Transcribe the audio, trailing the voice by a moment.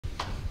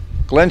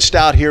Glenn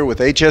Stout here with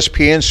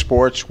HSPN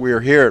Sports. We are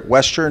here at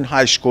Western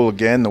High School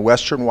again, the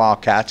Western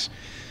Wildcats.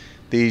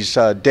 These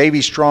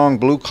Davy Strong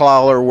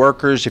blue-collar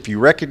workers, if you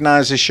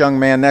recognize this young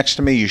man next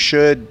to me, you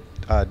should.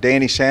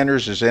 Dannie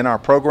Sanders is in our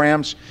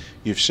programs.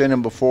 You've seen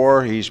him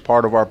before. He's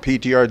part of our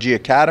PTRG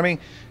Academy,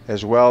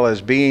 as well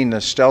as being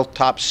a Stealth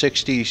Top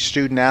 60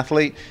 student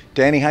athlete.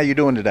 Danny, how you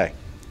doing today?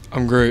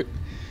 I'm great.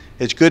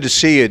 It's good to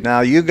see you.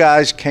 Now, you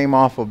guys came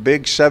off a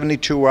big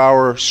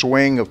 72-hour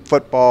swing of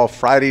football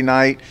Friday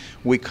night.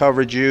 We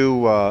covered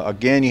you.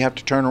 Again, you have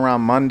to turn around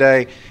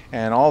Monday.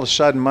 And all of a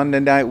sudden, Monday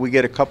night, we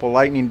get a couple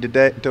lightning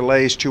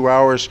delays, 2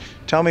 hours.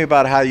 Tell me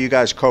about how you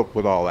guys coped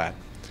with all that.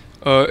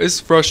 It's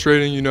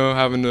frustrating, you know,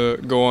 having to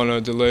go on a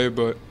delay,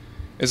 but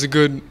it's a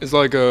good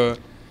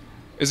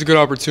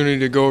opportunity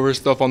to go over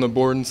stuff on the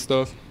board and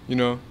stuff, you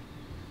know.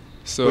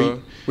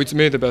 So we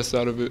made the best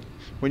out of it.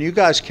 When you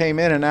guys came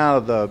in and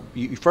out of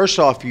first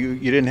off, you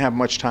didn't have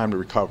much time to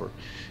recover.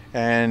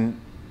 And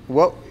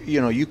what,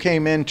 you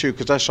came into,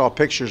 because I saw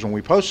pictures and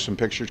we posted some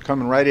pictures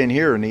coming right in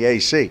here in the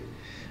AC.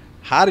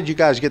 How did you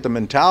guys get the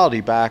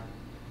mentality back?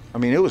 I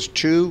mean, it was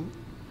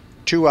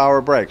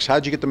two-hour breaks. How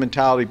did you get the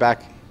mentality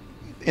back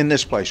in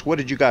this place? What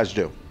did you guys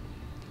do?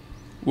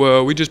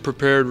 Well, we just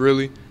prepared,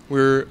 really.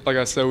 Like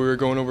I said, we were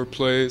going over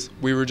plays.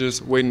 We were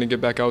just waiting to get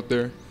back out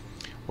there.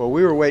 Well,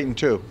 we were waiting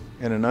too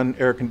in an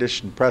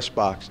unair-conditioned press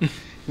box.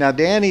 Now,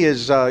 Danny,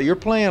 you're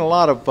playing a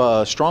lot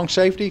of strong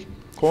safety,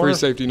 corner? Free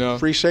safety now.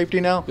 Free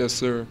safety now? Yes,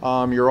 sir.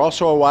 You're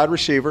also a wide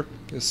receiver.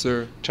 Yes,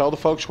 sir. Tell the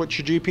folks what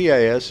your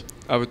GPA is.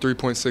 I have a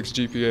 3.6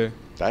 GPA.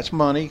 That's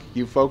money.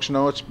 You folks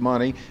know it's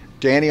money.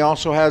 Danny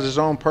also has his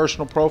own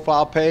personal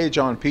profile page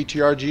on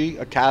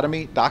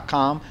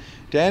ptrgacademy.com.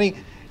 Danny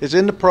is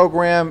in the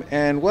program,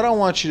 and what I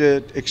want you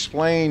to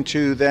explain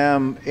to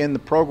them in the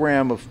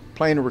program of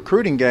playing a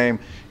recruiting game,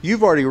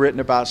 you've already written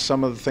about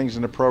some of the things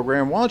in the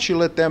program. Why don't you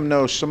let them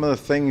know some of the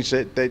things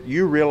that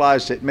you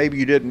realized that maybe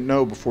you didn't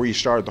know before you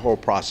started the whole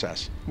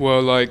process?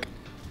 Well,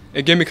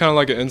 it gave me kind of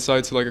like an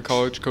insight to a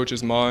college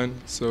coach's mind.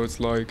 So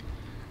it's like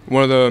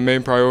one of the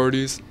main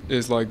priorities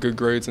is good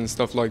grades and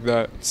stuff like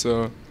that.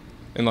 So,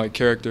 and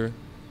character.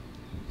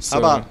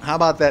 So, how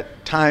about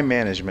that time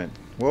management?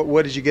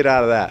 What did you get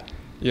out of that?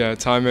 Yeah,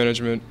 time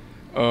management.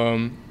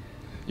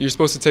 You're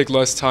supposed to take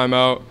less time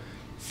out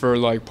for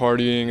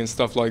partying and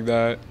stuff like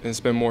that, and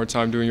spend more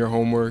time doing your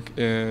homework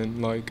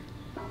and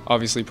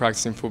obviously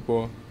practicing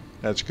football.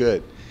 That's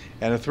good.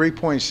 And a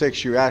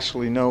 3.6, you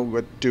actually know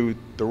what do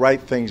the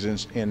right things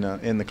in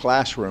the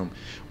classroom.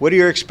 What are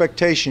your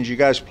expectations? You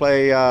guys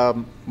play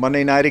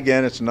Monday night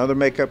again. It's another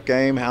makeup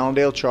game,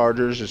 Hallandale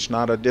Chargers. It's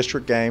not a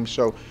district game,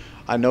 so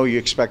I know you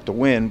expect to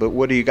win, but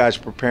what are you guys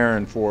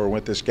preparing for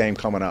with this game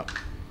coming up?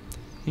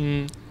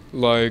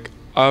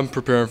 I'm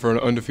preparing for an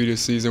undefeated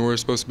season. We're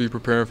supposed to be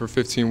preparing for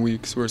 15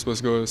 weeks. We're supposed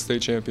to go to the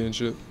state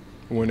championship,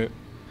 win it.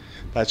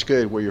 That's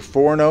good. Well, you're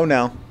 4-0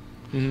 now.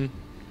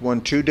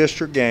 Won 2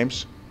 district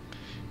games.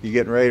 You're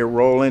getting ready to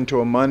roll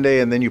into a Monday,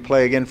 and then you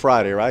play again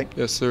Friday, right?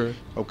 Yes, sir.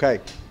 Okay.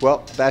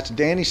 Well, that's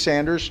Dannie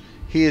Sanders.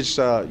 He is.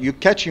 You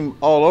catch him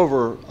all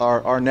over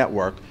our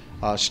network.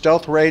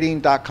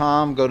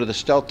 Stealthrating.com. Go to the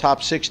Stealth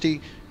Top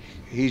 60.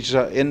 He's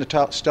in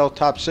the Stealth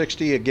Top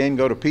 60. Again,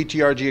 go to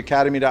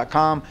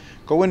ptrgacademy.com.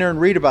 Go in there and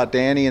read about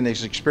Danny and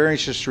his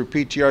experiences through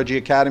PTRG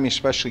Academy,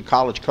 especially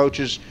college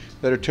coaches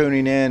that are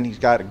tuning in. He's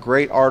got a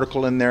great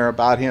article in there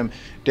about him.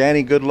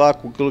 Danny, good luck.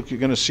 You're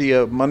going to see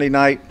a Monday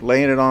night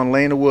laying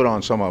the wood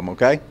on some of them,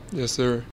 okay? Yes, sir.